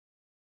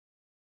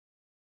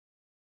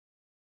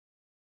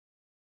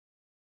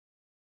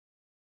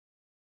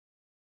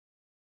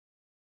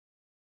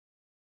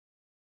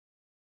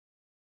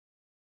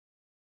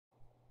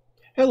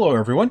Hello,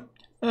 everyone.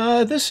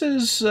 This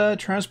is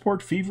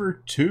Transport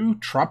Fever 2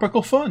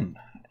 Tropical Fun.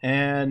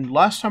 And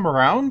last time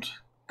around,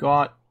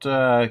 got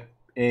a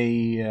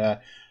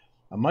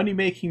money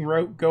making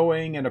route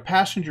going and a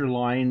passenger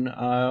line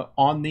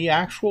on the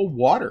actual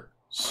water.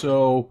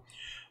 So,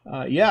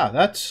 yeah,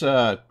 that's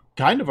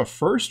kind of a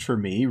first for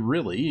me,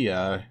 really.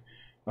 A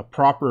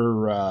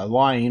proper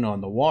line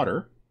on the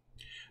water.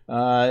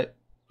 Uh,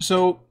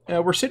 so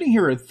we're sitting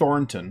here at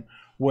Thornton,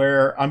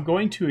 where I'm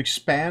going to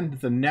expand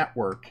the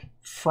network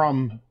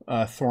from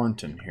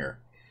Thornton here.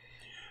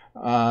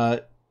 Uh,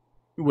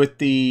 with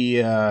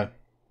the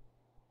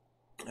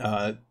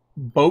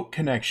boat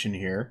connection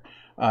here,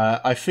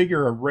 I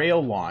figure a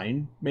rail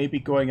line, maybe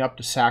going up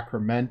to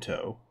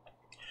Sacramento,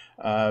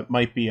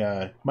 might be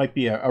a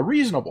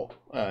reasonable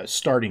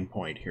starting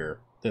point here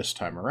this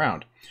time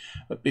around.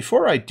 But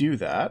before I do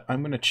that,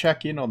 I'm going to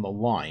check in on the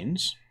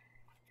lines.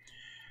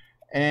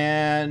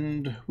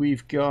 And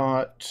we've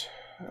got...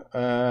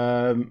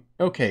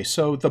 okay,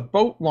 so the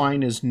boat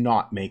line is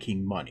not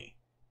making money.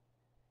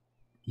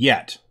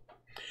 Yet.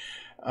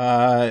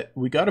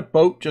 We got a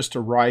boat just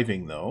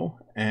arriving, though.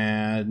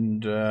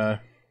 And...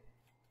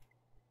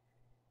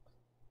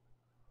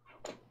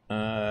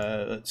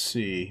 let's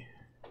see.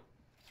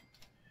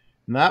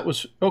 And that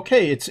was...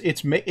 Okay,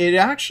 it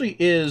actually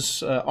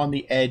is on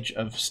the edge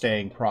of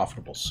staying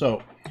profitable.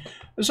 So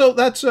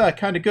that's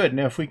kind of good.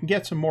 Now, if we can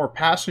get some more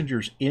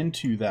passengers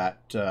into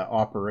that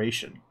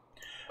operation,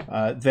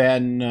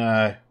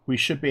 then we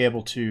should be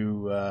able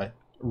to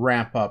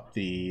ramp up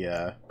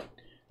the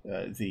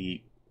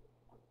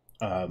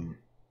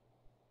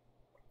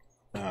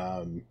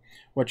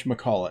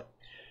whatchamacallit,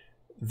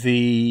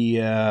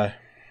 the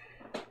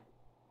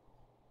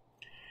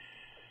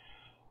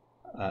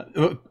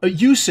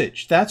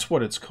usage. That's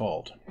what it's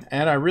called.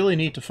 And I really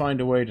need to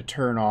find a way to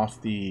turn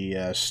off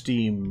the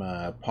Steam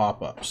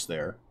pop-ups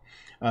there.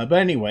 But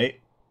anyway,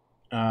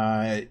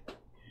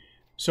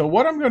 so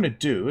what I'm going to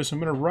do is I'm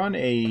going to run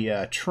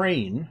a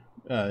train,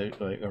 a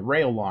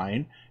rail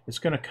line. It's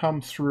going to come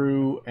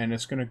through and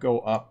it's going to go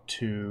up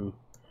to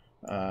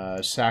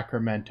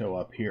Sacramento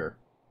up here.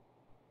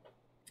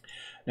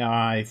 Now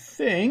I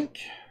think,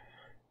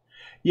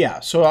 yeah,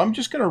 so I'm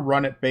just going to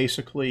run it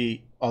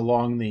basically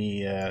along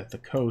the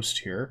coast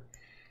here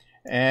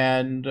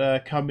and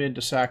come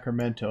into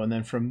Sacramento, and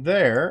then from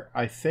there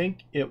I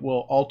think it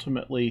will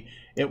ultimately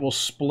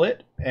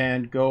split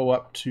and go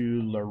up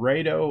to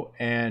Laredo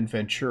and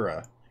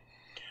Ventura.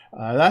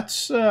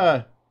 That's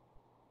and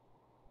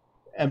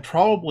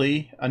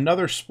probably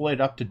another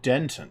split up to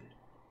Denton.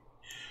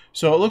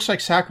 So it looks like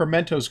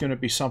Sacramento is going to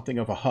be something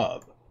of a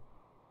hub.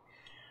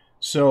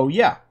 So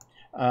yeah,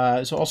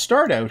 so I'll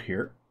start out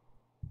here.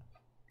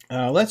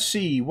 Let's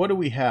see, what do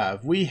we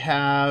have? We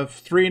have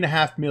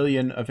 3.5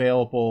 million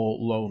available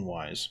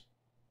loan-wise.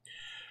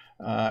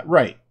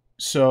 Right,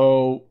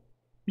 so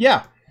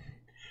yeah,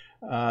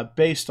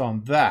 based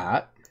on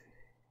that,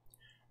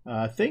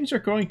 things are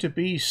going to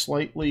be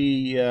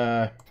slightly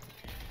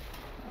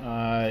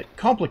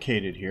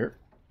complicated here.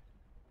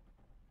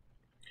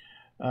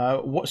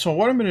 So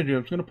what I'm going to do,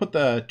 I'm going to put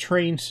the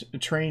train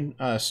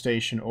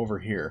station over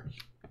here.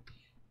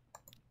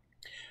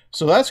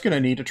 So that's going to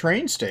need a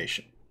train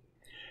station.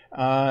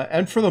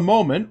 And for the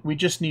moment, we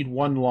just need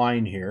one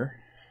line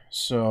here.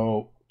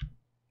 So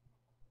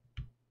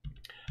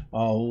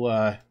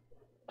I'll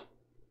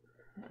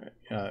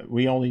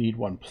we only need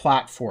one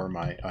platform,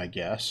 I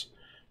guess.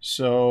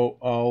 So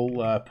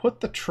I'll put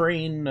the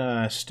train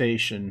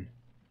station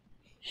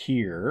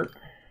here.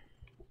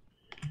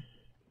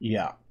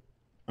 Yeah.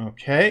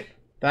 Okay.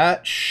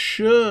 That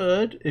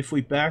should, if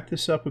we back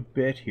this up a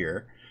bit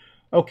here.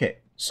 Okay.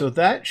 So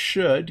that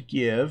should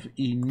give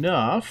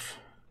enough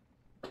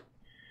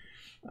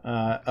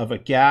of a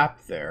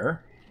gap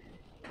there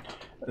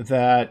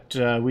that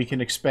we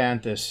can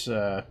expand this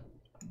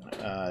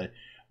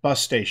bus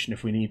station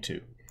if we need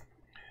to.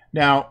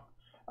 Now,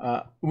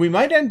 we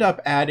might end up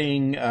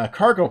adding a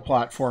cargo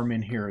platform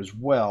in here as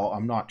well.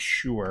 I'm not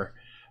sure.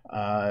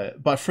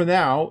 But for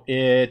now,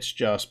 it's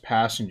just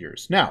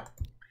passengers. Now,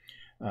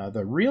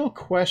 the real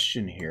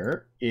question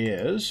here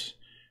is,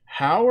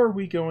 how are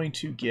we going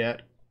to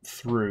get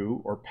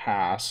through or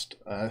past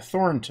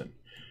Thornton?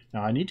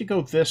 Now I need to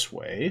go this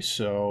way,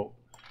 so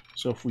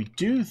if we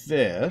do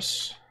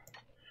this,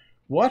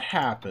 what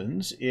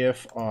happens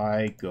if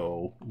I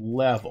go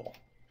level?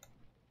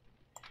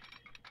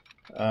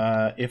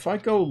 If I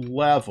go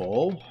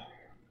level,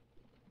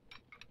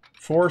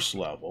 force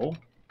level,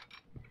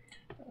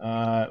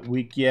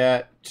 we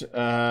get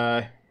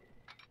a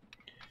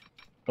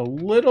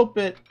little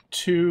bit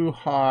too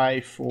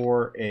high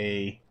for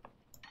a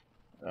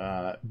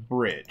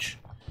bridge.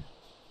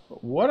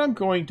 But what I'm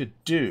going to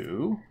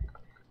do,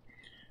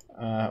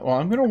 well,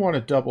 I'm going to want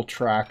to double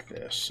track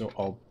this, so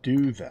I'll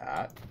do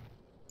that.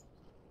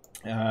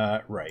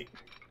 Right.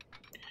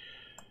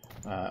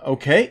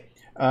 Okay,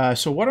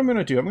 so what I'm going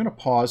to do, I'm going to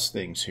pause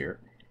things here.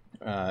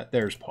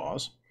 There's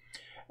pause.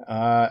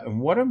 And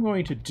what I'm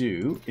going to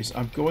do is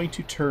I'm going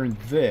to turn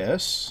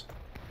this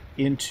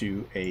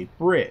into a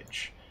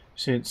bridge.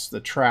 since the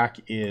track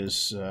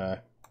is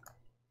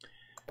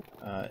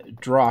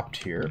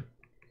dropped here.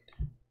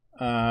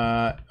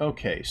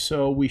 Okay,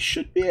 so we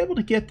should be able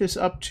to get this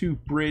up to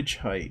bridge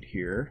height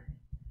here.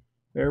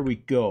 There we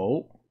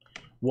go.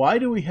 Why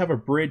do we have a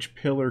bridge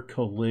pillar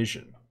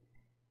collision?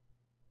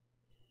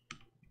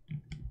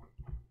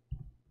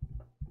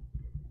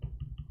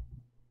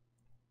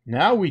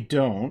 Now we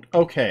don't.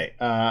 Okay,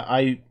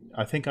 I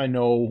think I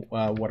know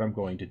what I'm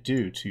going to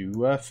do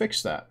to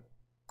fix that.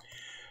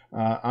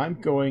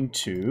 I'm going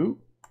to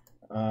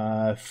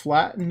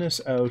flatten this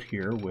out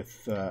here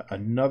with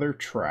another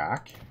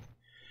track.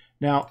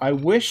 Now, I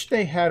wish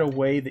they had a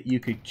way that you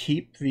could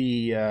keep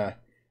the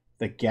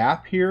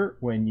gap here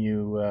when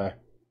you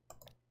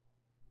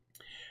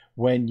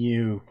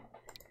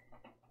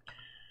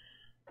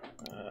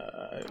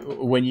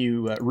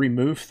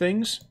remove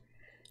things.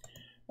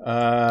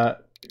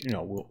 You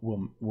know,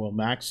 we'll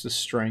max the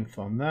strength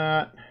on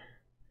that.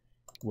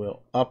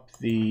 We'll up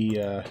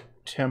the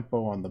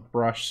tempo on the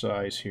brush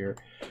size here.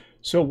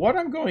 So what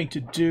I'm going to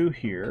do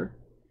here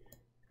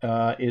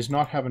is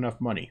not have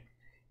enough money.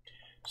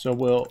 So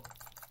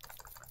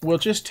we'll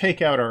just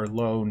take out our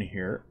loan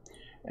here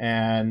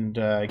and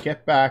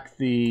get back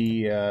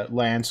the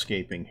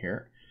landscaping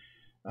here.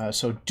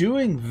 So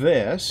doing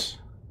this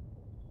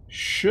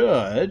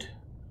should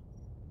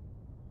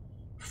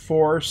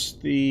force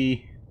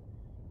the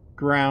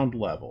ground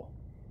level.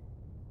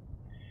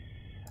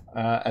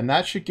 And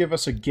that should give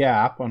us a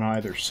gap on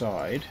either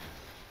side.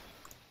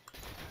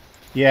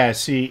 Yeah,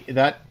 see,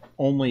 that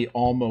only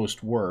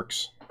almost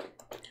works.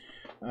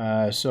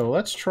 So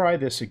let's try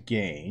this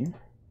again.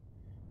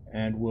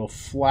 And we'll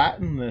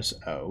flatten this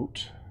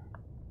out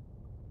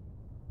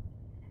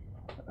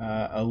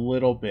a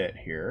little bit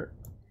here.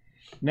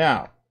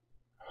 Now,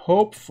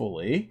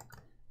 hopefully,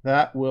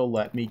 that will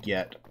let me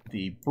get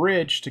the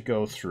bridge to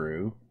go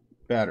through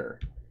better.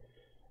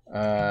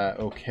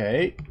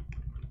 Okay.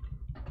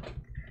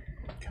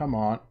 Come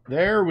on.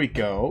 There we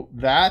go.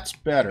 That's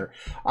better.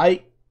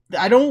 I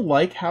don't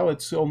like how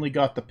it's only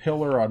got the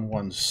pillar on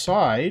one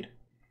side,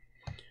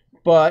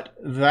 but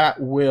that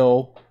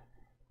will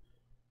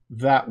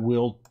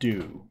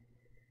do.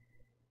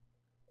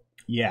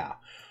 Yeah.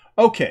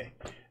 Okay.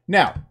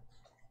 Now,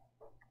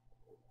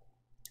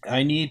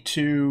 I need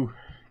to,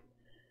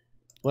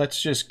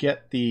 let's just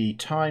get the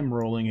time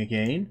rolling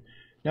again.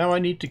 Now I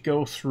need to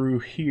go through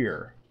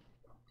here.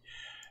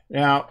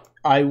 Now,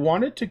 I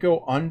wanted to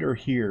go under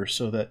here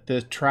so that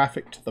the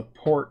traffic to the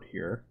port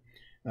here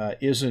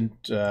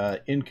isn't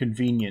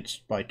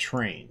inconvenienced by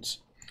trains.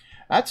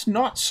 That's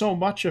not so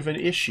much of an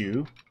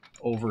issue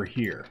over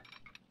here.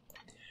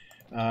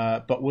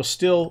 But we'll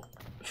still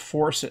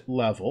force it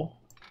level.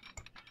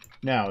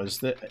 Now, is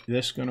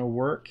this going to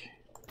work?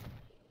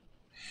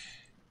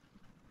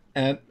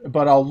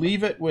 But I'll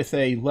leave it with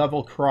a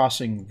level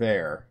crossing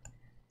there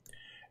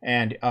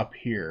and up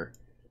here.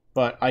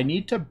 But I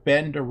need to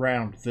bend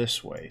around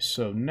this way.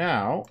 So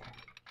now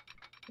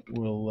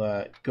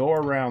we'll go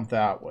around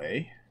that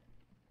way.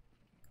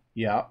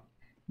 Yeah.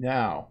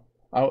 Now,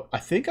 I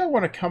think I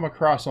want to come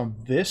across on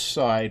this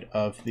side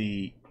of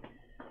the...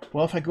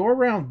 Well, if I go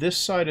around this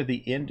side of the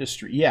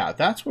industry... Yeah,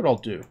 that's what I'll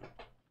do.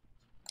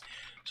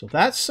 So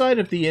that side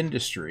of the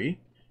industry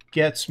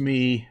gets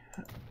me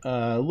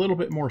a little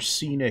bit more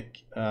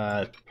scenic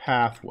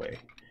pathway.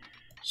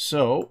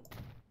 So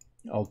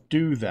I'll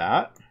do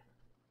that.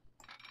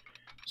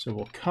 So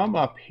we'll come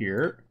up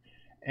here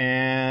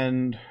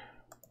and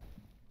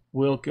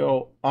we'll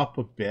go up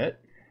a bit.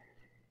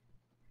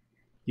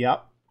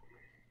 Yep.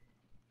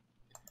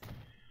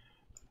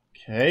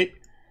 Okay.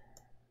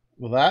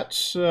 Well,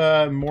 that's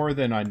more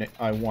than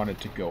I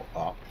wanted to go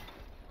up.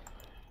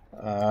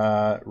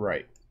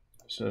 Right.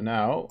 So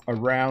now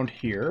around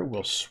here,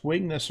 we'll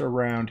swing this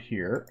around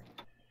here.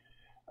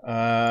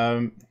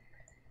 What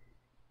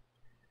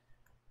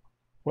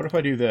if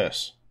I do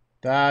this?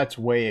 That's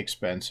way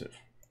expensive.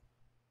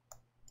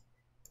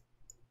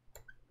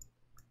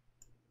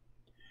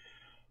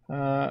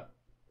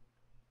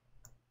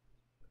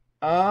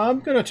 I'm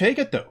going to take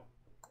it, though.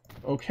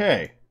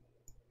 Okay.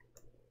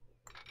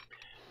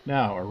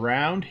 Now,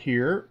 around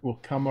here, we'll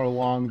come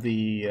along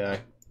the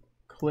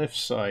cliff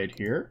side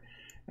here.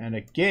 And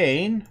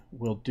again,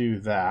 we'll do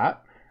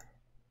that.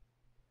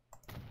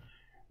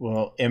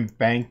 We'll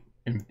embankment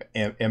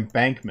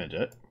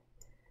it.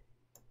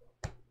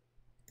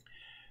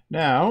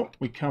 Now,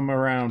 we come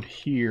around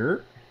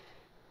here.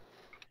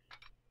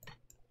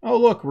 Oh,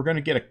 look, we're going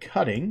to get a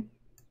cutting.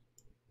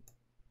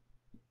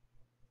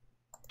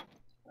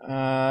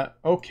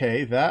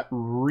 Okay, that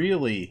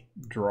really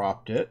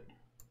dropped it.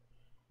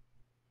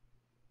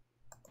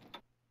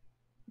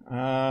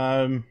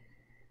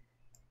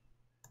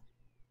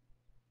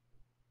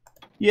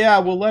 Yeah,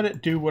 we'll let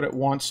it do what it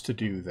wants to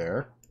do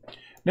there.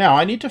 Now,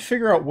 I need to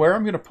figure out where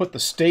I'm going to put the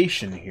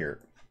station here.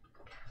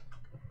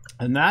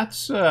 And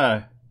that's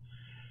going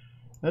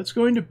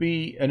to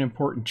be an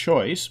important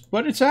choice,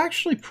 but it's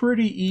actually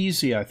pretty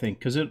easy, I think,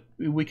 because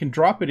we can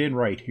drop it in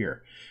right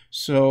here.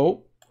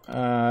 So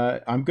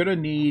I'm going to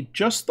need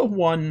just the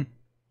one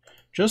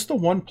Just the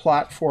one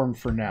platform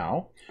for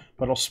now,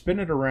 but I'll spin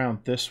it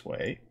around this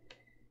way.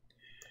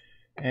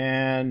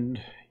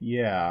 And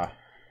yeah.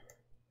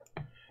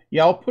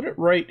 Yeah, I'll put it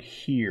right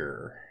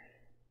here.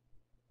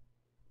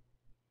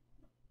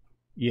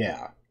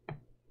 Yeah.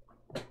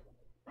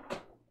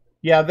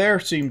 Yeah, there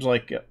seems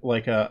like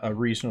a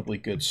reasonably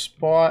good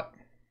spot.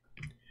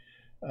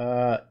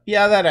 Yeah,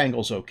 that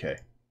angle's okay.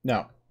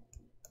 Now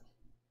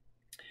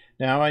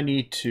I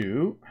need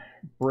to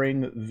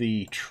bring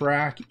the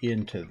track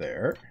into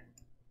there.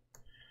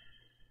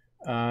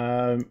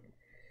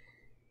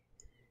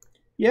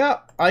 Yeah,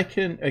 I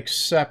can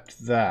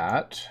accept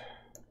that.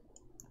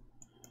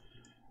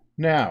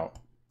 Now,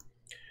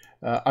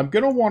 I'm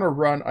going to want to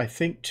run, I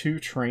think, 2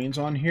 trains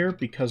on here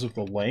because of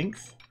the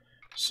length.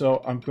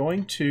 So I'm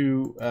going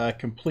to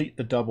complete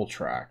the double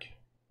track.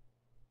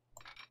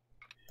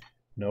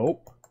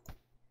 Nope.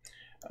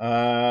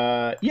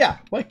 Yeah,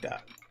 like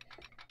that.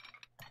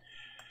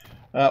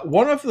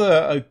 One of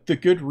the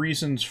good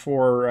reasons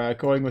for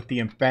going with the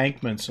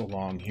embankments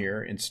along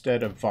here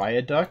instead of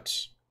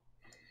viaducts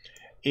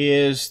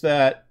is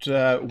that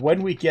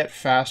when we get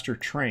faster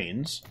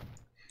trains,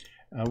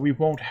 we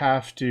won't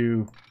have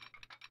to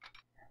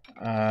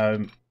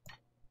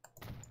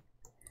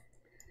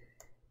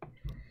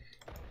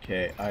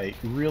okay, I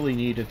really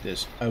needed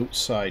this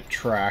outside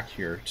track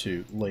here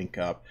to link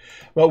up,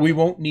 but we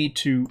won't need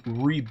to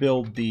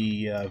rebuild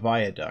the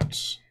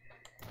viaducts.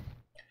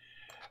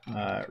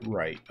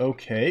 Right,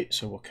 okay,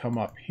 so we'll come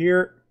up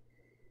here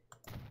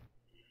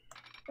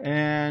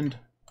and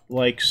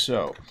like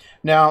so.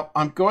 Now,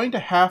 I'm going to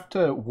have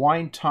to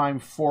wind time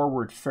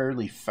forward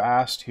fairly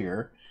fast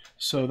here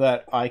so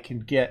that I can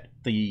get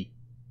the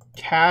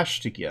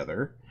cash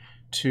together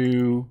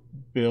to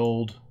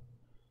build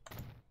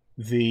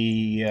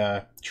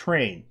the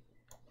train.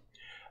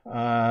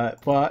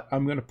 But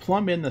I'm going to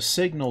plumb in the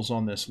signals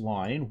on this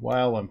line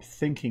while I'm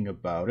thinking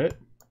about it.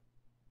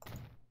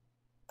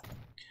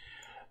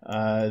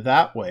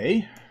 That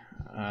way,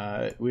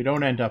 we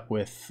don't end up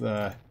with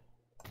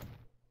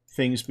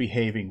things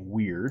behaving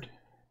weird.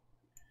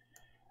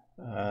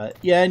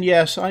 Yeah, and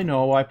yes, I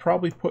know, I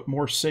probably put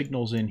more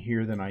signals in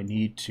here than I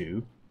need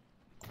to.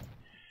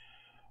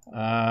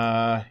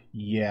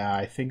 Yeah,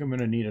 I think I'm going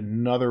to need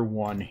another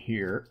one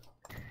here.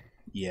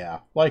 Yeah,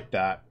 like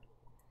that.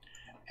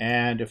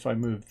 And if I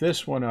move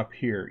this one up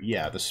here,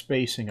 yeah, the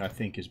spacing I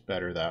think is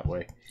better that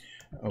way.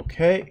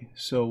 Okay,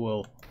 so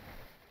we'll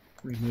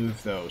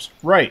remove those.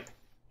 Right.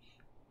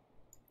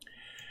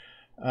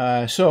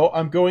 So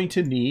I'm going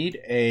to need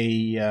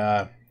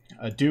a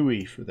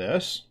Dewey for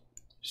this.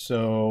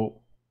 So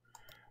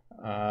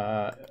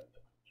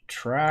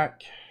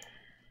track,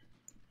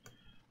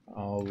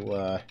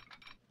 I'll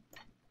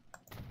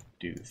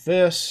do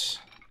this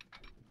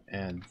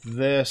and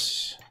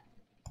this.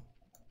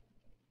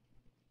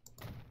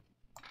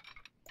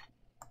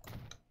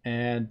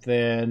 And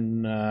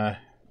then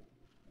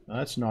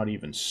that's not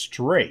even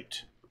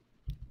straight.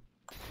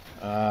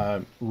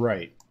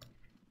 Right.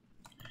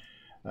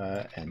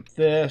 And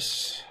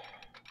this.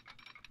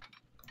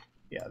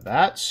 Yeah,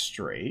 that's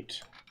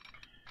straight.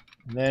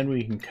 And then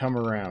we can come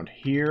around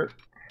here.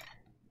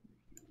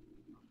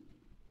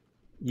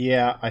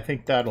 Yeah, I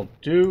think that'll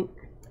do.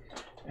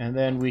 And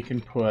then we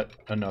can put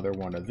another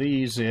one of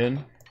these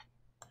in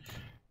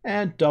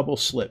and double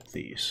slip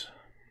these.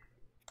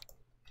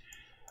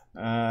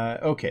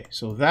 Okay,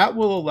 so that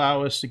will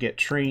allow us to get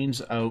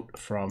trains out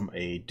from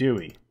a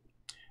Dewey.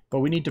 But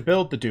we need to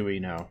build the Dewey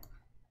now.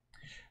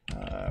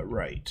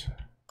 Right.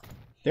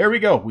 There we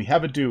go. We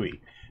have a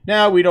Dewey.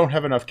 Now we don't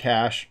have enough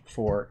cash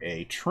for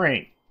a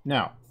train.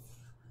 Now,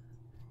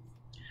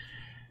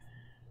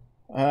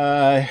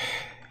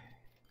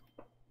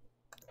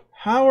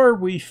 how are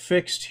we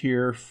fixed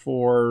here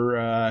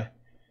for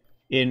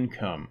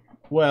income?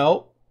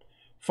 Well,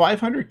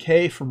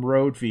 500K from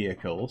road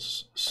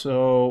vehicles.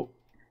 So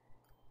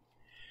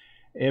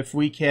if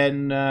we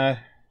can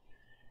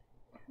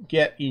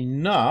get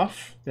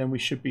enough, then we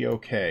should be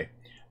okay.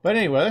 But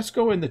anyway, let's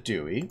go in the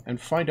Dewey and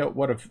find out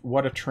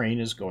what a train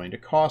is going to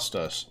cost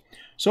us.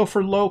 So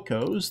for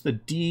locos, the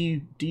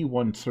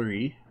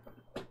D13,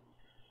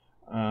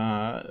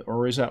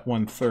 or is that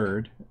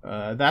 1/3?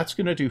 That's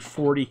going to do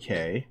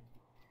 40K.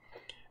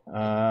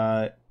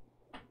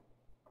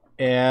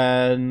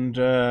 And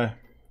the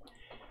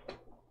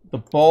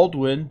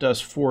Baldwin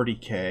does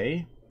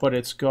 40K, but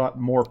it's got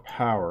more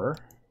power.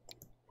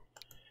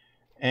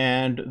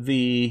 And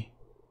the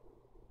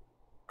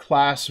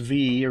Class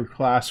V or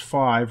Class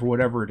 5, or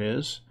whatever it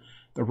is,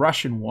 the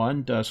Russian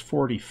one does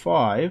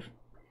 45,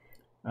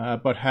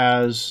 but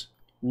has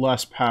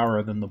less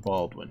power than the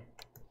Baldwin.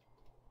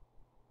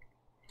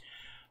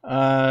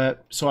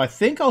 So I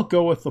think I'll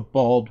go with the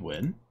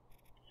Baldwin.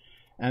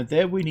 And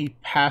then we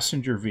need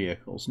passenger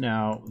vehicles.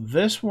 Now,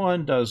 this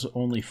one does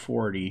only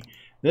 40.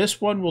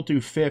 This one will do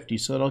 50,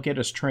 so it'll get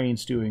us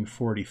trains doing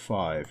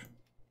 45.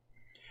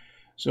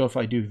 So if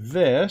I do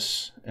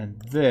this and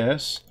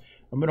this,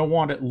 I'm going to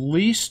want at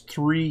least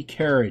 3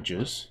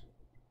 carriages.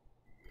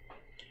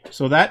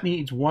 So that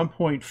needs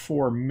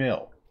 1.4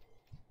 mil.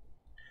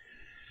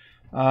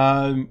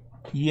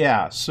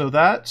 Yeah, so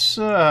that's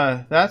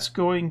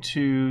going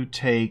to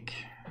take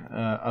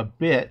a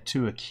bit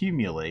to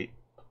accumulate.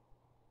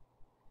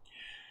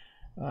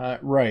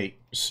 Right,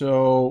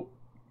 so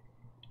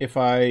if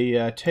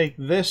I take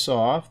this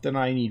off, then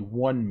I need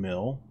 1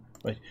 mil.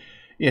 But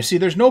yeah, see,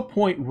 there's no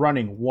point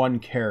running 1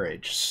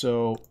 carriage,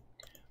 so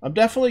I'm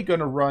definitely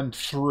going to run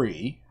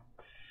 3,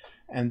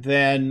 and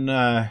then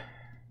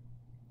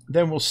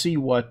we'll see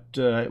what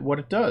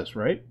it does,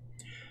 right?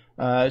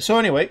 So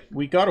anyway,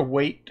 we got to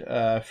wait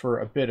for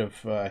a bit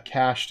of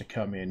cash to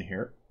come in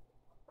here.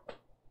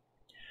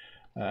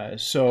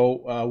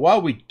 So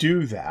while we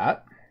do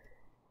that,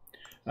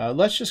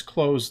 let's just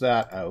close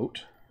that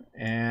out.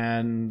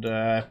 And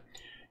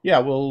yeah,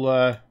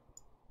 we'll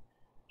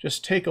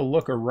just take a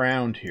look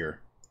around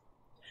here.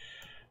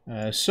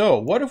 So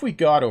what have we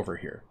got over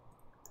here?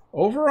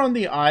 Over on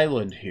the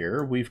island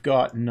here, we've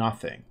got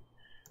nothing.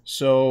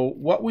 So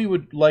what we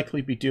would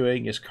likely be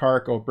doing is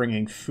cargo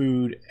bringing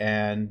food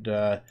and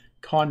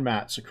con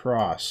mats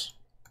across.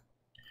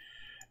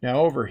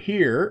 Now over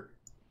here,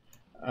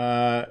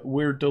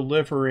 we're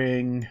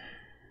delivering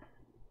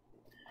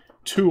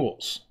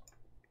tools.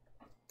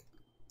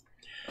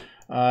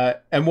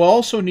 And we'll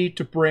also need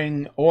to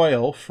bring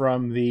oil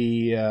from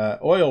the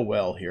oil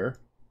well here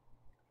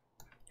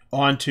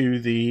onto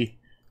the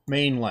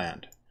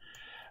mainland.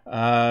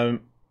 I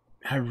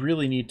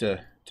really need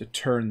to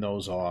turn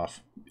those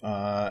off.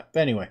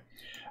 Anyway,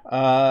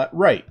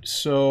 right,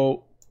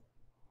 so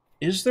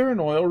is there an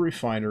oil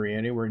refinery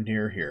anywhere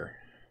near here?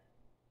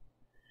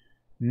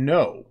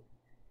 No.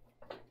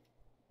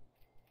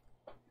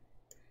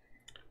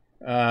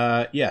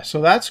 Yeah,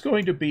 so that's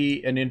going to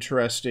be an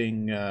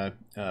interesting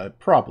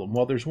problem.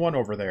 Well, there's one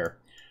over there.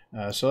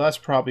 So that's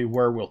probably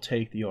where we'll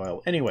take the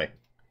oil. Anyway,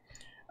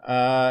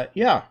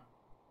 yeah.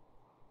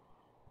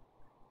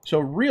 So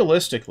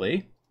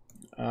realistically,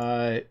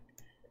 I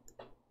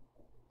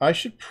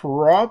could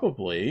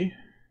probably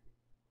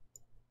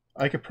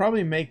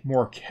make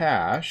more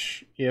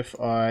cash if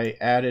I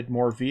added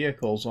more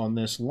vehicles on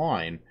this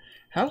line.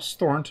 How's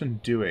Thornton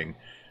doing?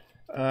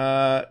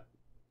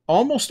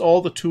 Almost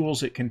all the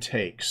tools it can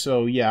take.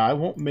 So yeah, I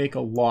won't make a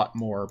lot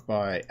more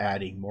by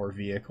adding more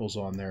vehicles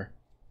on there.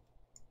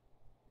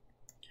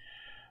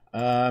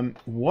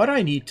 What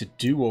I need to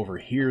do over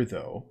here,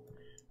 though,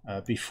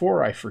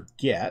 before I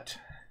forget,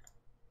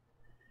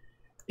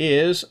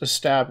 is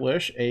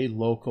establish a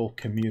local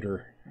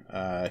commuter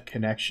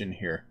connection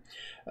here.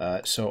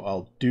 So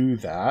I'll do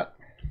that.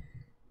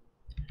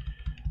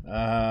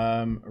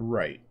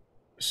 Right.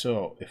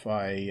 So if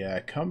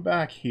I come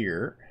back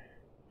here,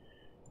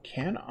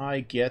 can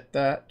I get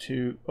that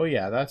to... Oh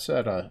yeah, that's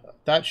at a...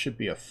 That should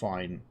be a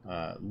fine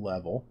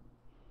level.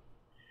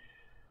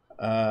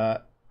 Huh.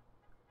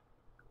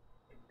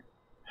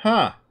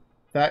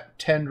 That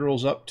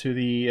tendrils up to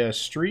the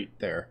street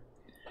there.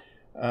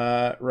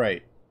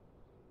 Right.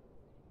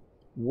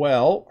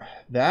 Well,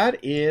 that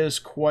is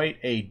quite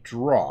a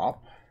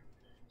drop.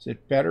 Is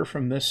it better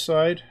from this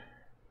side?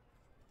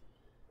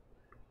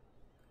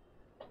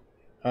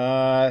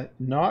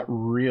 Not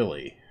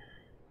really.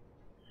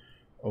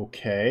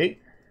 Okay.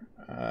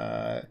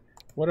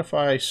 What if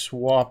I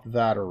swap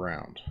that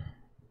around?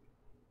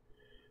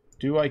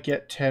 Do I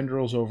get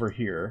tendrils over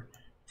here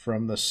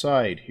from the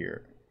side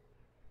here?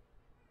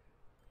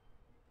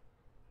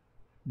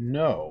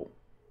 No.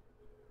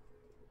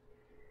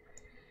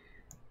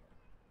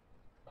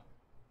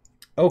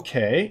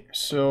 Okay,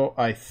 so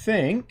I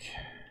think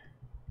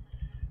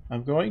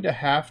I'm going to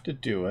have to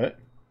do it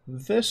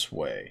this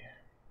way.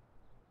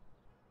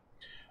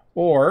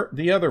 Or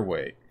the other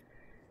way.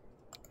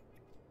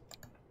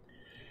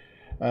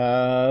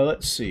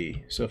 Let's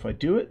see. So if I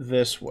do it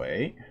this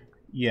way,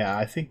 yeah,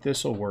 I think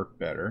this will work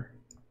better.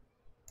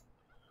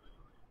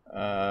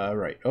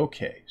 Right,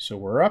 okay. So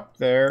we're up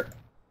there.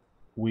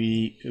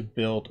 We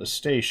build a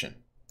station.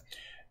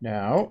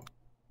 Now,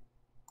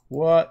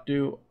 what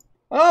do...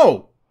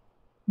 Oh!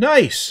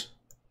 Nice!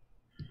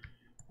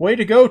 Way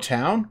to go,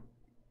 town.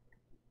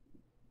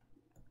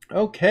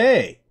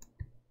 Okay.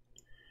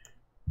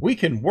 We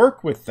can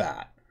work with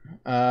that.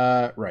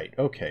 Right,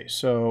 okay.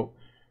 So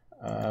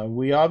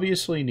we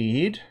obviously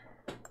need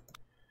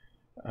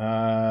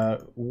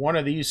one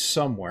of these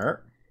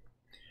somewhere.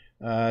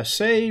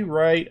 Say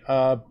right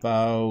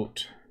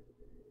about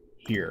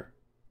here.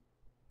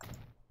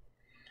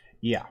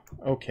 Yeah,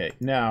 okay.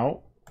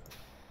 Now,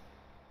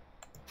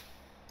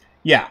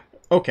 yeah,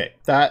 okay.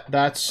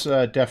 That's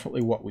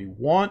definitely what we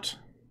want.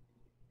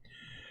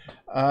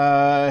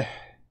 Now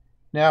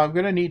I'm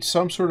going to need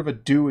some sort of a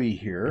Dewey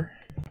here.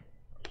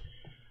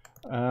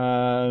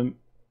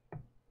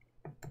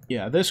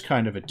 Yeah, this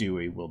kind of a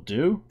Dewey will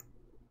do.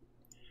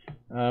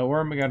 Where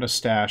am I going to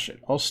stash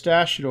it? I'll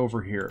stash it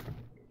over here.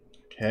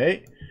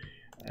 Okay.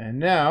 And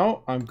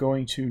now I'm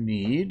going to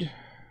need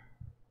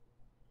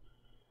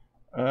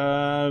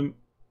a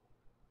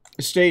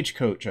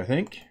stagecoach, I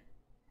think.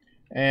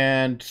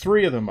 And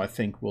 3 of them, I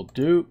think, will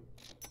do.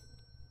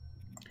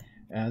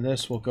 And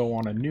this will go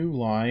on a new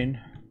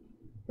line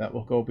that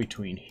will go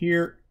between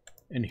here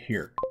and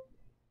here.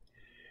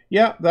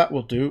 Yeah, that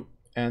will do.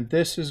 And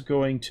this is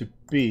going to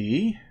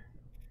be...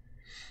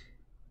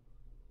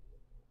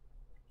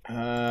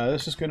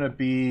 this is going to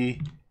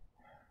be...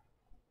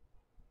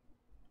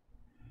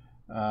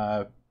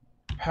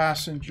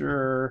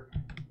 passenger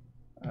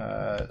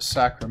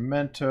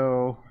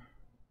Sacramento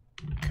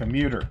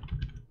commuter.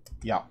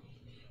 Yeah.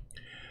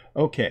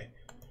 Okay.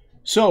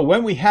 So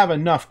when we have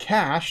enough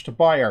cash to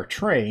buy our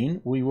train,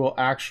 we will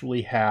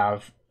actually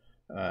have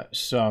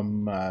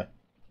some,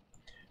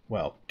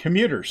 well,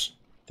 commuters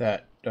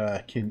that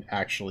can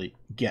actually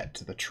get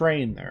to the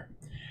train there.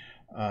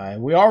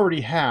 We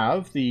already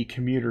have the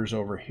commuters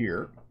over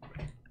here.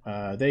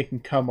 They can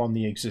come on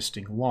the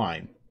existing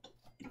line.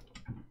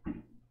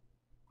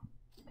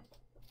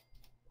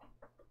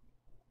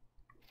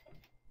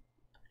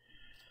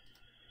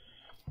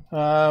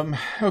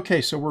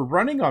 Okay, so we're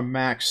running on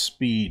max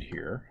speed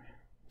here.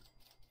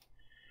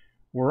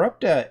 We're up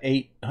to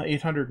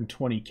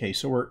 820K,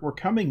 so we're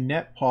coming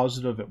net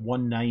positive at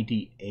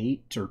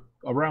 198 or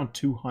around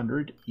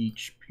 200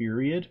 each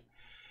period.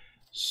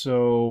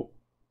 So,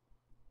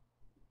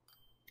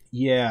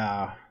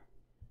 yeah.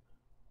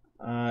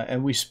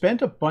 And we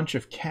spent a bunch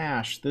of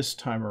cash this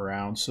time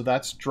around, so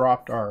that's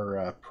dropped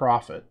our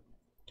profit.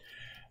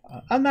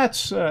 And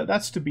that's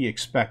to be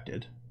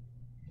expected.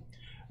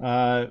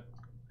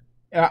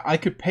 I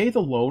could pay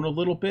the loan a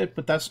little bit,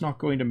 but that's not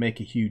going to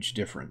make a huge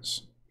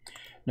difference.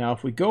 Now,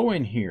 if we go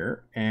in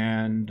here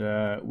and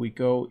we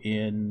go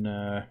in...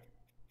 now,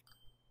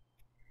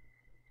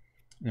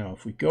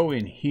 if we go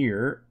in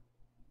here...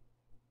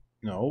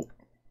 No.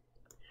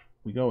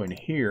 We go in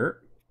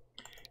here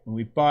and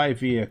we buy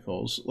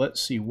vehicles.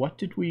 Let's see, what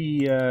did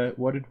we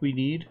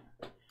need?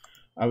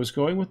 I was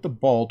going with the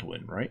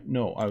Baldwin, right?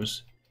 No, I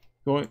was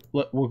going...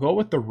 We'll go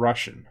with the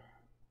Russian.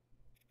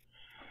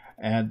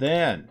 And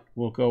then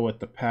we'll go with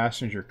the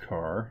passenger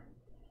car.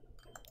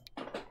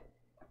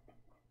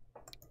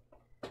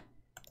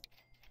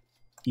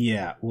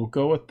 Yeah, we'll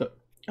go with the...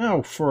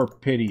 Oh, for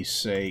pity's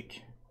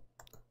sake.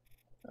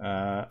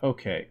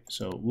 Okay,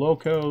 so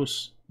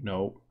Locos,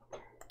 no.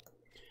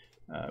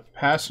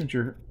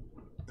 Passenger,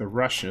 the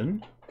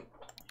Russian.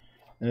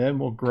 And then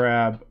we'll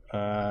grab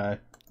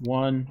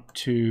 1,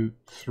 2,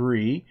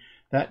 3.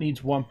 That needs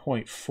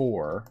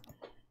 1.4.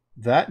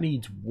 That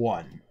needs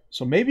 1.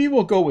 So maybe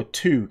we'll go with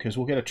 2 because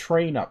we'll get a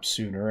train up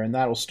sooner and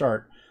that'll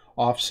start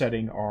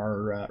offsetting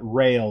our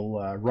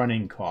rail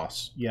running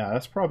costs. Yeah,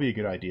 that's probably a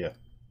good idea.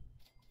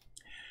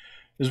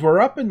 As we're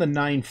up in the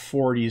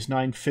 940s,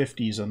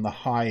 950s on the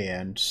high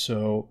end,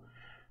 so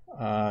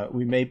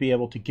we may be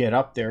able to get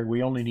up there.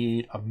 We only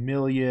need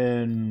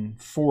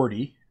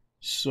 1,040,000.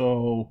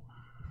 So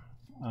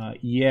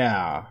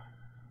yeah.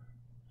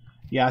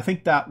 Yeah, I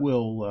think that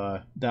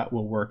will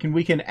work. And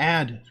we can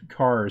add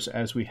cars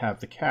as we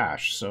have the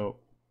cash. So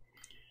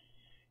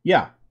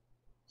yeah,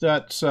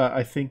 that's,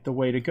 I think, the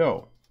way to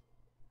go.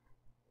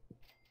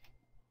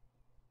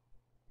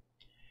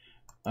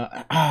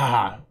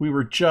 We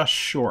were just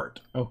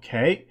short.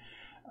 Okay.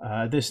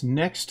 This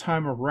next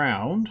time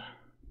around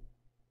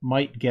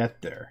might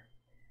get there.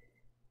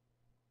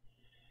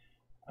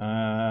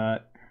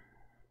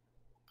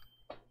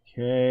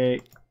 Okay.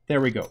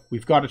 There we go.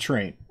 We've got a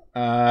train.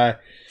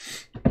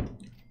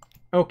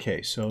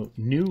 Okay, so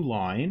new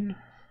line.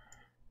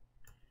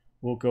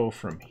 We'll go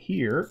from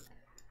here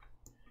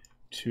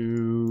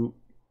to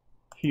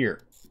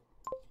here.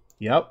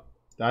 Yep,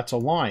 that's a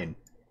line.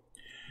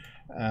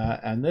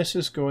 And this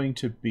is going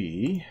to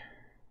be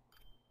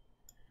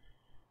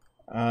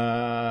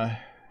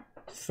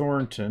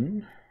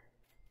Thornton.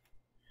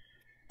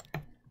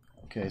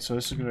 Okay, so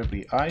this is going to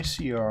be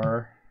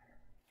ICR,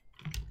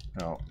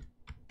 no,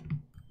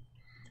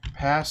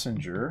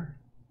 passenger,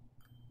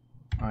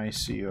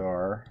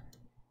 ICR.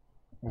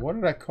 What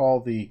did I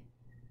call the,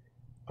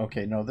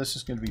 okay, no, this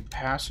is going to be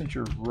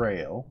passenger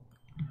rail,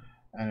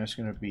 and it's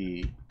going to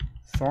be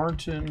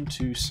Thornton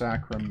to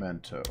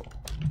Sacramento.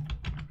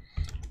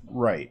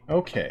 Right,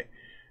 okay.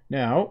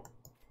 Now,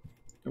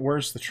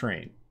 where's the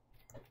train?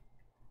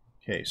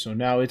 Okay, so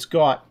now it's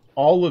got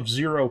all of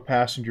 0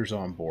 passengers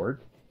on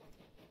board,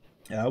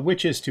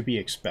 which is to be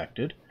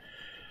expected.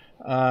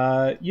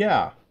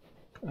 Yeah,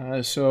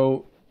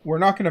 so we're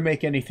not going to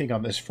make anything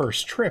on this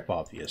first trip,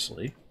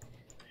 obviously.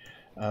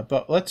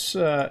 But let's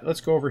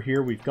go over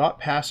here. We've got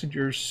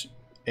passengers,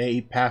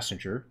 a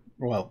passenger,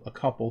 well, a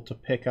couple to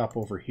pick up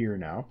over here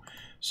now.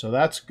 So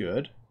that's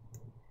good.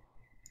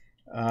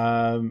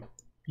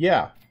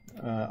 Yeah,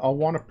 I'll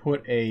want to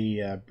put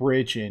a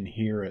bridge in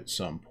here at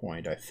some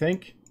point, I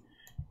think.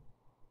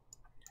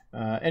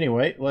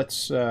 Anyway,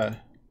 let's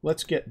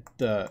get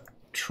the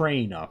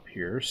train up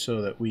here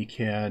so that we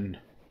can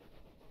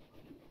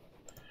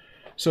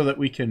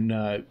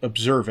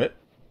observe it.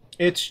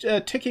 It's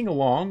ticking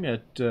along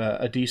at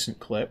a decent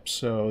clip,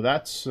 so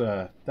that's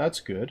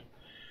good.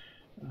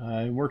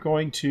 We're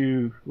going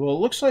to, well, it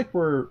looks like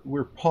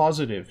we're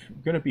positive,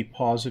 going to be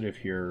positive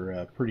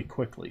here pretty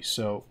quickly.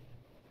 So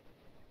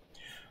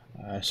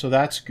so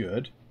that's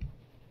good.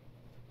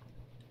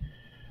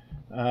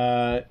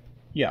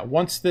 yeah,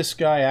 once this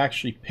guy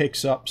actually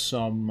picks up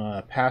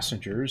some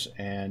passengers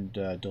and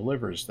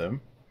delivers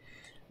them,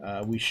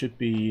 we should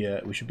be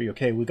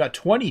okay. We've got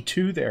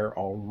 22 there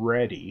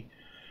already,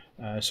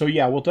 so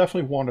yeah, we'll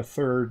definitely want a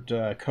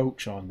third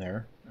coach on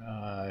there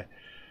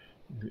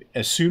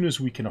as soon as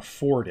we can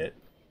afford it.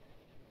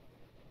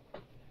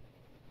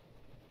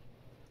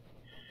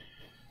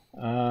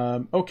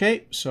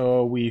 Okay,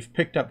 so we've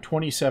picked up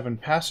 27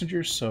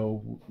 passengers,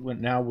 so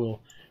now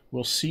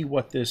we'll see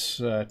what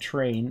this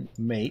train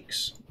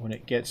makes when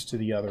it gets to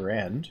the other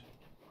end.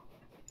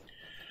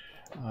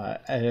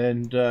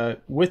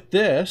 With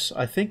this,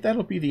 I think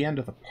that'll be the end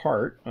of the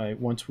part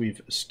once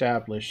we've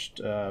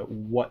established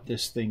what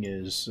this thing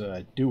is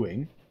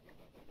doing.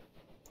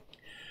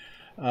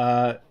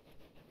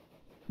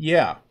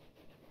 Yeah.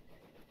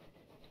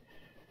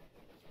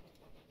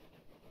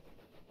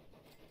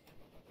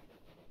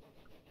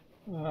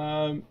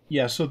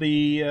 Yeah, so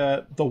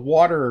the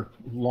water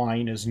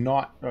line is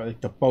not,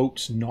 the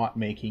boat's not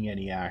making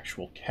any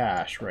actual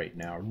cash right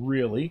now,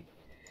 really.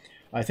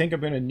 I think I'm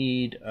going to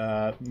need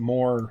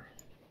more.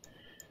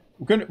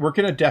 We're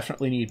gonna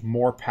definitely need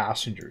more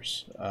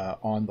passengers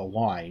on the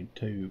line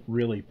to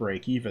really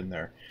break even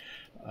there.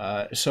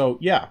 So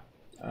yeah,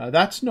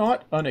 that's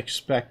not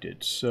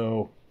unexpected.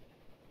 So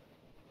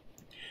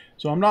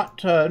I'm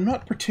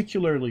not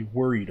particularly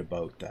worried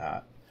about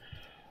that.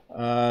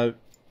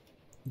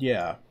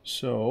 Yeah,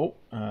 so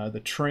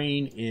the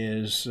train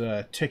is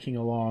ticking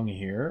along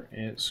here.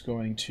 It's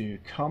going to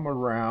come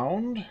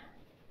around.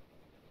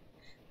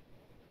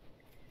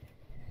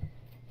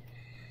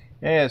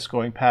 Yeah, it's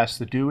going past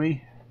the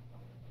Dewey.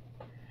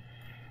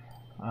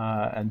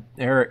 And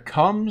there it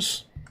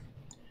comes.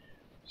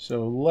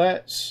 So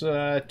let's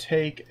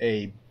take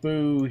a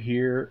boo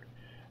here.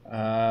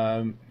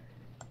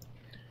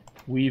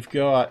 We've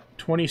got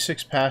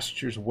 26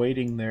 passengers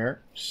waiting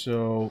there,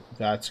 so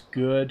that's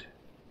good.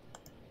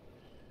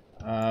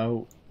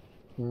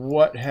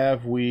 What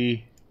have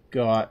we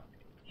got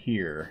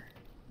here?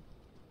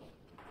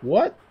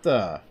 What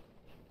the?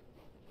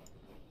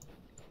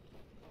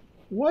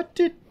 What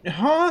did...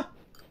 Huh?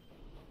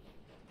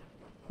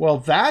 Well,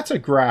 that's a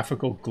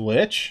graphical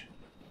glitch.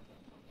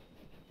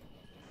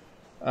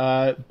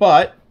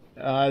 But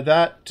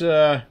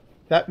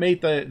that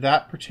made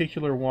that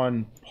particular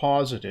one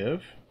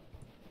positive.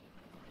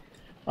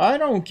 I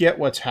don't get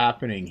what's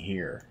happening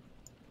here.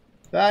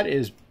 That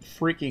is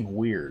freaking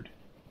weird.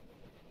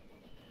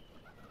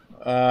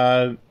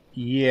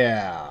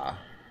 Yeah.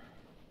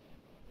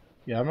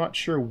 Yeah, I'm not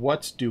sure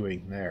what's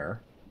doing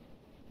there.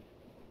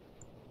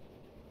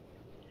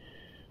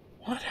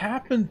 What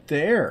happened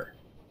there?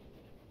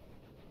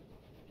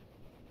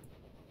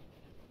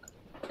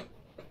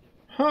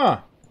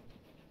 Huh.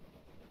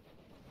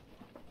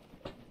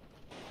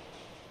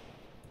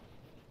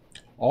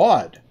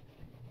 Odd.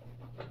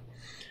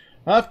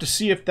 I'll have to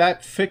see if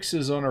that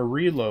fixes on a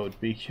reload,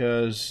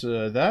 because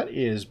that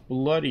is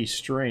bloody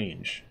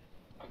strange.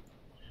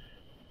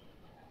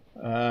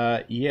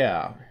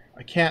 Yeah.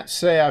 I can't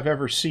say I've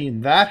ever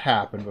seen that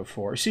happen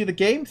before. See, the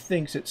game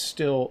thinks it's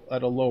still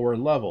at a lower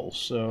level,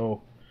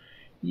 so...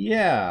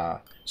 Yeah.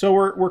 So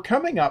we're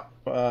coming up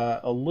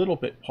a little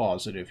bit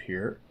positive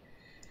here.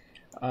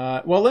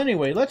 Well,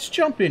 anyway, let's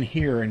jump in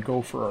here and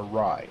go for a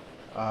ride.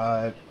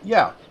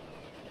 Yeah.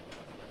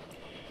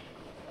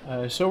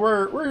 So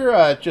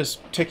we're just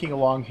ticking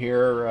along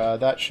here.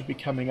 That should be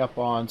coming up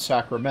on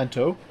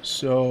Sacramento.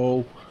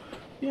 So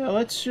yeah,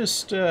 let's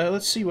just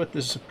let's see what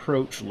this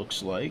approach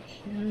looks like.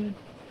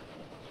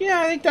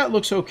 Yeah, I think that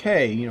looks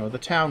okay. You know, the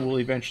town will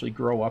eventually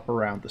grow up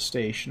around the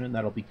station, and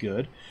that'll be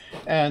good.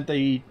 And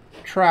the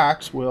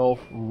tracks will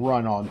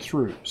run on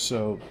through.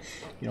 So,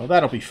 you know,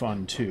 that'll be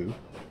fun too.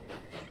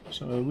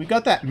 So we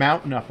got that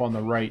mountain up on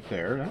the right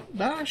there.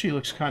 That actually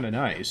looks kind of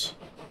nice.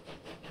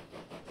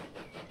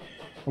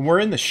 And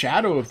we're in the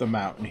shadow of the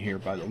mountain here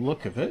by the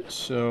look of it.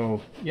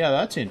 So, yeah,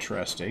 that's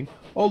interesting.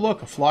 Oh,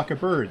 look, a flock of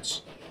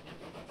birds.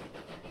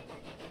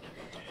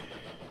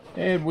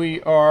 And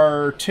we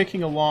are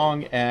ticking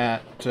along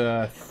at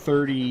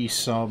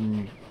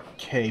 30-some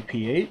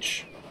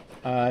kph.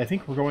 I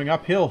think we're going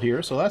uphill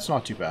here, so that's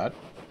not too bad.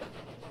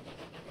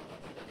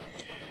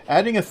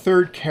 Adding a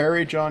third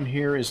carriage on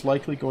here is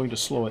likely going to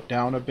slow it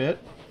down a bit.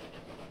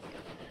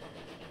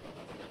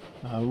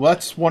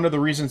 That's one of the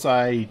reasons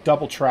I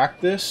double-tracked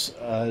this,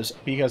 is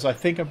because I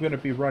think I'm going to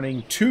be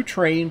running 2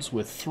 trains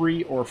with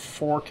 3 or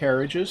 4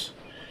 carriages.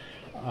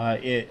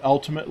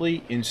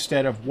 Ultimately,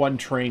 instead of 1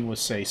 train with,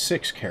 say,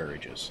 6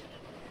 carriages.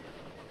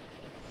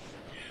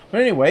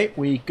 But anyway,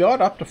 we got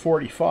up to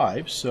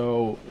 45,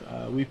 so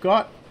we've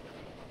got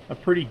a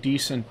pretty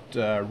decent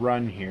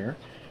run here.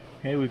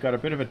 Okay, we've got a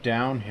bit of a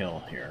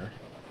downhill here.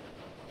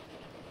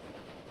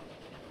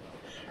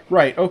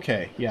 Right,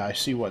 okay, yeah, I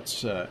see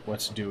what's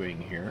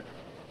doing here.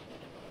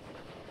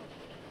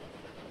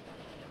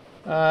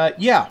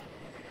 Yeah.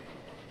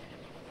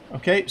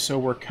 Okay, so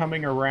we're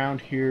coming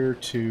around here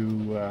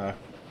to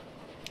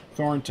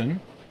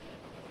Thornton.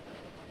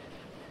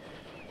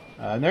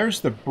 And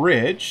there's the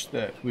bridge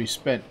that we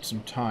spent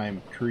some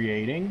time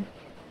creating.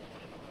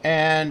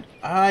 And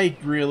I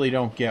really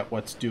don't get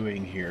what's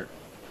doing here.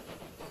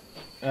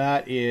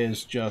 That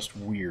is just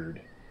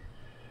weird.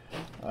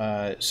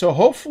 So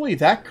hopefully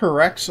that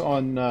corrects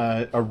on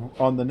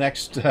the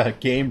next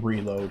game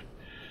reload.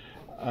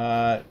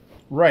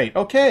 Right,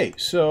 okay,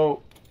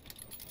 so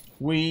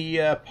we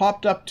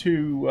popped up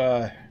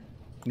to...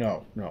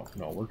 no,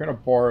 we're going to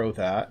borrow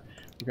that.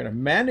 We're going to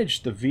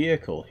manage the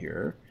vehicle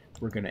here.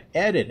 We're going to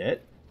edit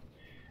it.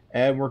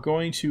 And we're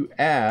going to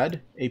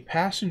add a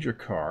passenger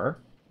car.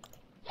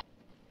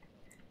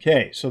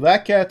 Okay, so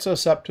that gets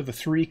us up to the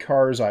 3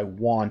 cars I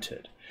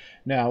wanted.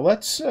 Now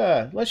let's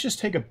just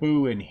take a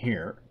boo in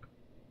here.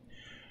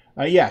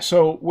 Yeah,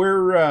 so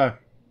we're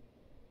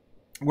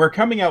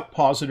coming out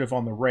positive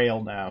on the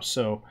rail now.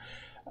 So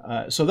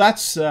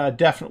that's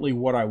definitely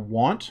what I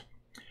want.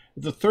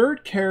 The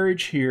third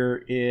carriage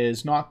here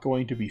is not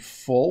going to be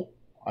full,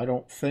 I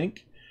don't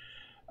think.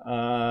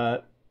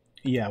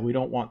 Yeah, we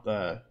don't want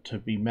to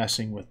be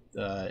messing with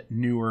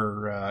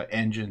newer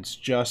engines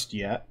just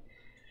yet.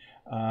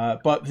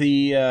 But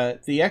the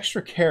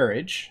extra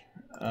carriage,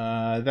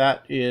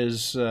 that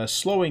is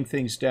slowing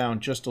things down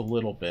just a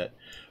little bit.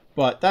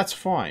 But that's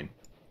fine.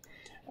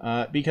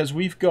 Because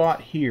we've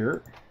got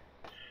here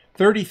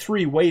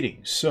 33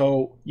 waiting.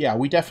 So, yeah,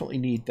 we definitely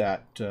need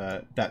that,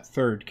 that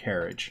third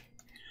carriage.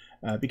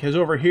 Because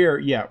over here,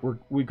 yeah,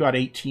 we've got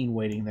 18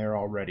 waiting there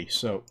already.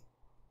 So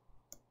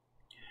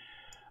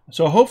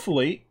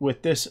hopefully,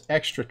 with this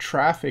extra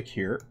traffic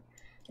here,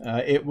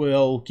 it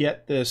will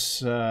get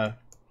this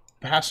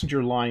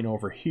passenger line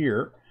over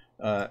here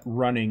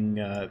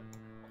running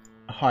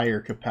higher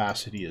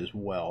capacity as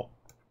well.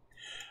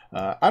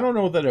 I don't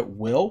know that it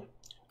will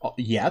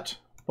yet,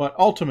 but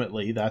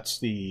ultimately that's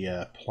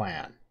the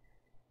plan.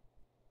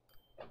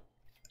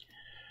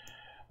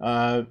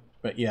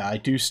 But yeah, I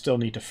do still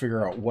need to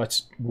figure out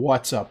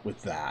what's up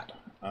with that.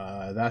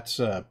 That's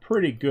a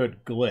pretty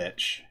good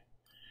glitch.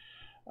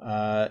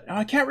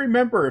 I can't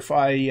remember if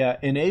I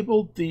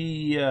enabled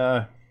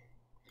the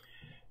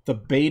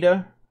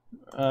beta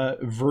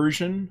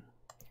version,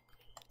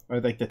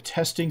 or like the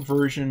testing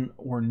version,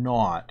 or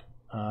not.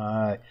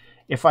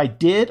 If I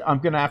did, I'm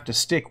going to have to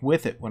stick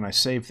with it when I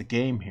save the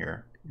game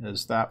here,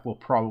 as that will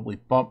probably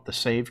bump the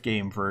save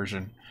game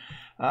version.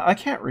 I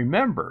can't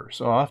remember,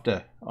 so I'll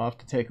have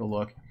to take a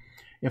look.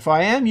 If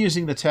I am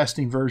using the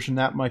testing version,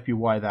 that might be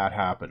why that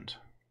happened.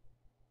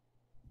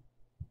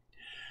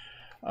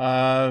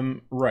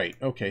 Right,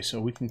 okay, so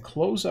we can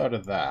close out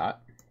of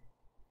that.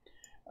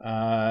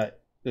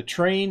 The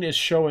train is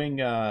showing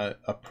a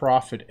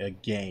profit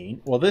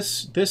again. Well,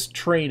 this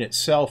train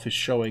itself is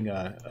showing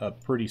a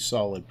pretty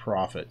solid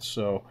profit,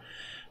 so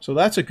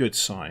that's a good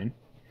sign.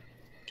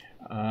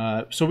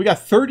 So we got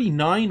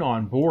 39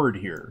 on board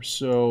here.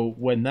 So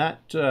when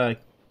that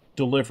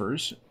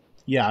delivers,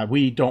 yeah,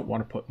 we don't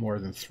want to put more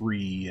than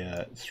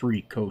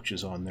three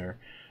coaches on there.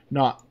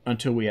 Not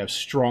until we have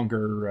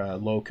stronger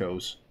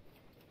locos.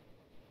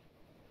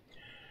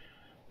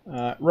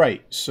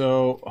 Right,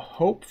 so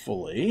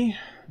hopefully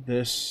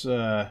this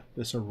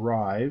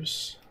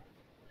arrives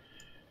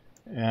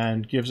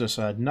and gives us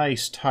a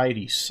nice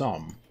tidy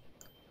sum.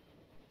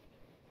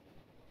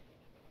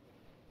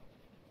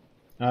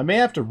 I may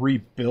have to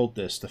rebuild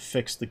this to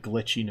fix the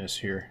glitchiness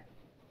here.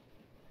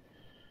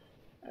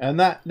 And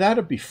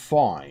that'd be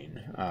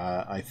fine,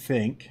 I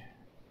think.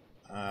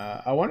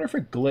 I wonder if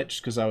it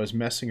glitched because I was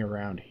messing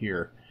around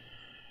here.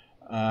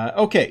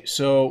 Okay,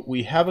 so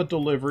we have a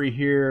delivery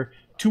here.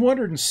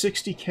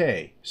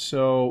 260K.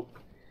 So,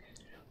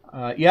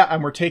 yeah,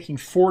 and we're taking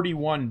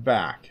 41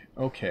 back.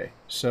 Okay,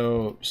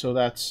 so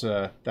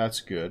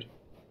that's good.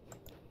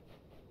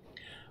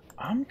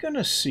 I'm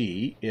gonna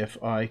see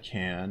if I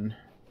can,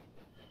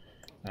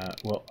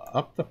 well,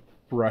 up the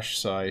brush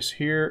size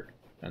here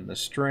and the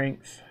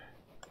strength.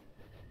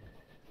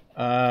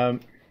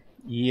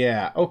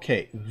 Yeah,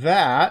 okay,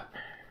 that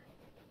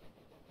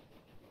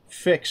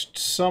fixed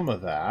some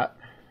of that.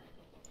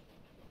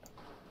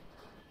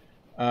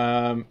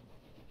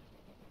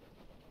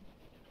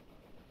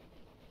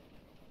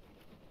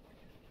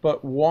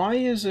 But why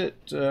is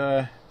it,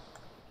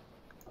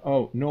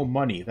 oh, no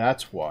money,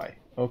 that's why.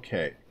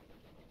 Okay.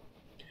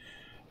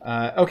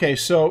 Okay,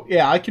 so,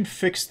 yeah, I can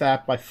fix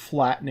that by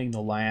flattening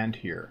the land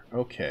here.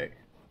 Okay.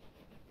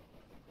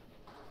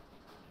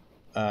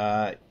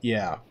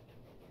 Yeah.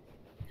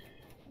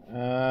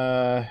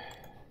 I'm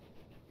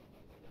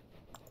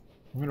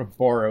going to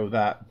borrow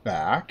that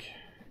back.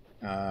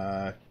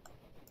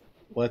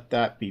 Let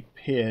that be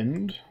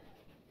pinned.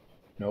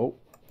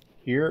 Nope.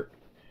 Here.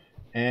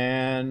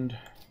 And...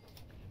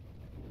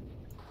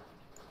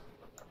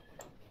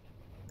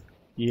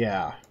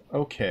 yeah.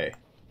 Okay.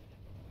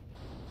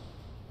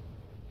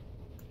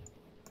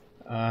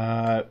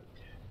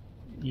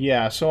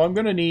 Yeah, so I'm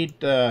gonna need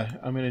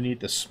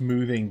the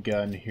smoothing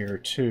gun here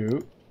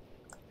too.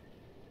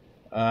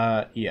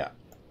 Yeah.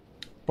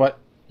 But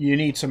you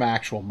need some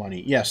actual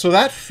money. Yeah, so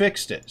that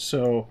fixed it.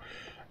 So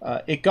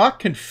it got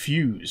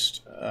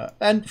confused.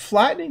 And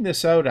flattening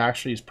this out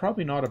actually is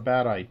probably not a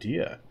bad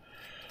idea.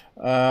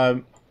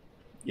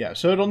 Yeah,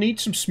 so it'll need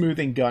some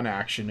smoothing gun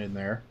action in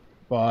there,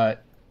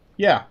 but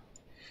yeah.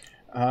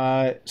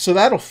 So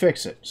that'll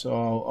fix it.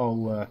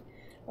 So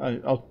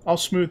I'll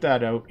smooth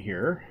that out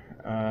here.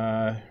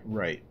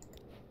 Right.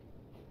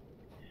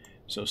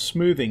 So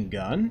smoothing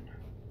gun.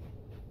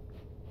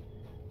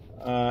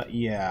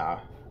 Yeah.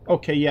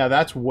 Okay, yeah,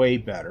 that's way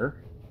better.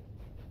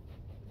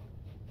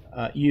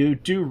 You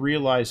do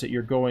realize that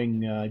you're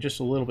going just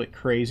a little bit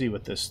crazy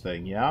with this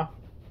thing, yeah?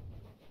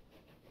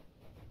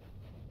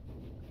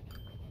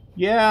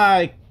 Yeah,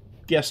 I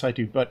guess I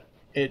do, but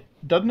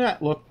doesn't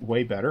that look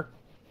way better?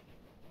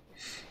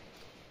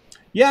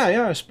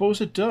 Yeah, I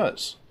suppose it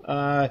does.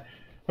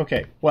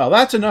 Okay, well,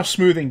 that's enough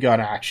smoothing gun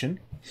action.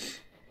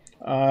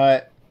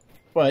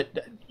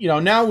 But, you know,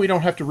 now we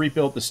don't have to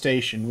rebuild the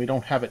station. We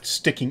don't have it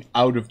sticking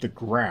out of the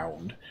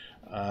ground.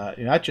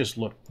 That just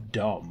looked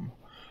dumb.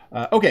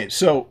 Okay,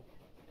 so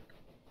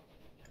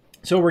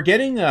we're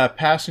getting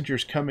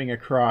passengers coming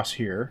across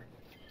here.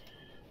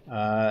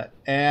 Yeah,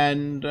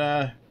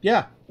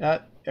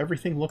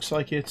 everything looks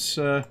like it's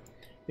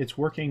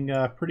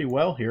working pretty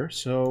well here.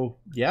 So,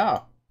 yeah,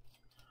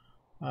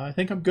 I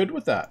think I'm good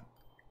with that.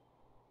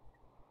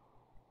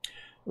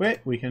 Wait,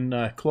 we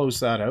can close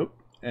that out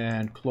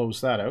and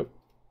close that out.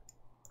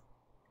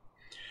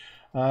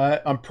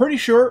 I'm pretty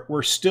sure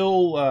we're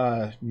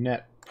still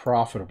net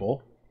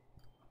profitable.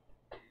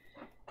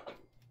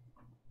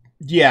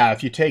 Yeah,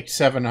 if you take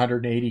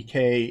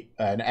 780K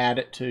and add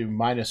it to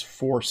minus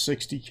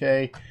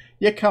 460K,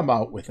 you come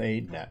out with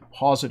a net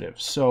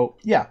positive. So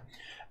yeah,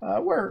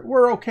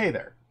 we're okay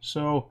there.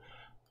 So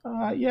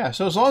yeah,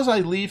 so as long as I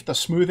leave the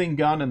smoothing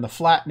gun and the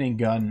flattening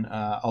gun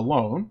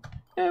alone,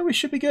 yeah, we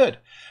should be good.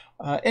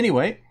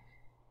 Anyway,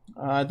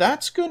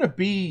 that's going to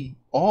be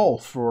all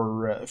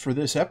for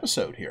this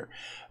episode here.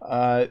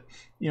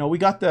 You know, we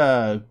got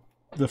the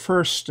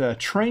first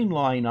train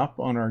line up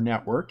on our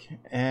network,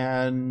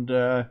 and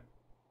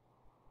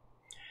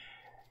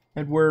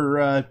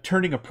we're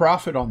turning a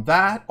profit on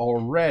that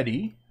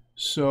already.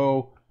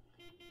 So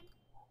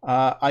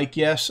I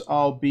guess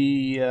I'll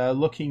be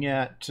looking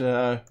at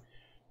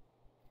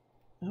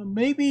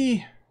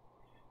maybe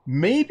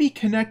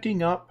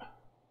connecting up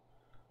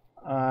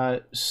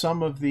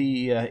some of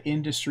the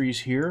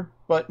industries here,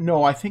 but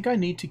no, I think I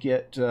need to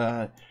get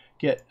a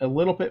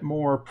little bit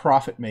more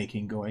profit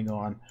making going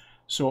on.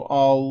 So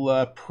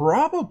I'll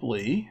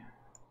probably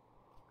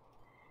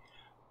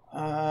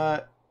yeah,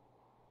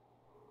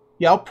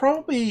 I'll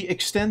probably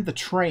extend the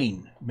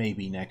train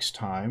maybe next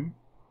time.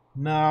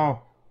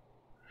 No,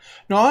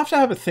 I'll have to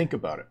have a think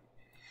about it.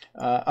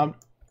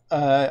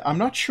 I'm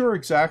not sure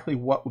exactly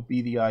what would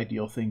be the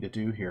ideal thing to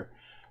do here.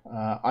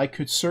 I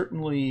could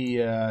certainly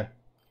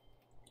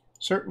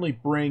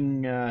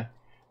bringing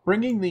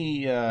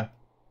the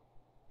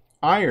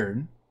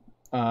iron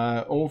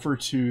over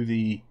to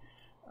the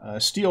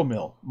steel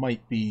mill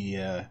might be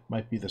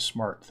the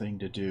smart thing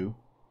to do,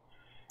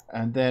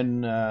 and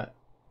then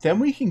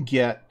we can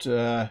get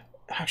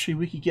actually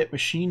we could get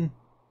machines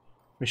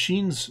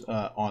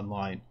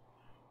online.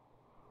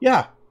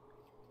 Yeah,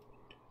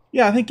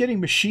 I think getting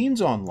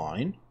machines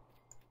online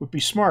would be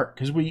smart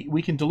because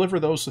we can deliver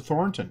those to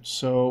Thornton.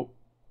 So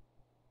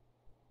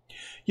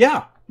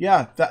yeah,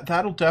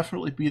 that'll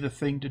definitely be the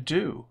thing to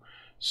do.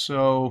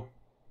 So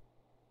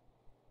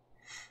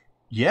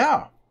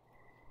yeah,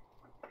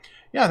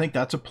 I think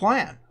that's a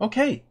plan.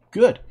 Okay,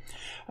 good.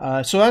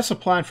 So that's the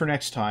plan for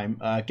next time,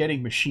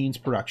 getting machines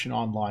production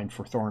online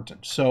for Thornton.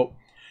 So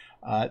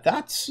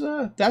that's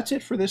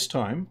it for this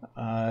time.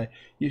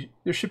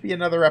 There should be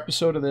another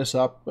episode of this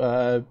up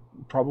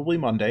probably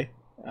Monday,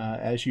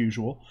 as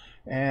usual.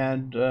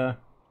 And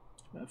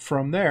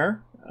from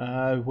there,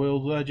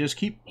 we'll just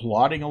keep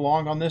plodding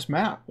along on this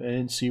map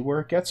and see where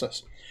it gets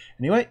us.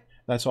 Anyway,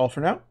 that's all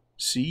for now.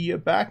 See you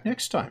back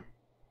next time.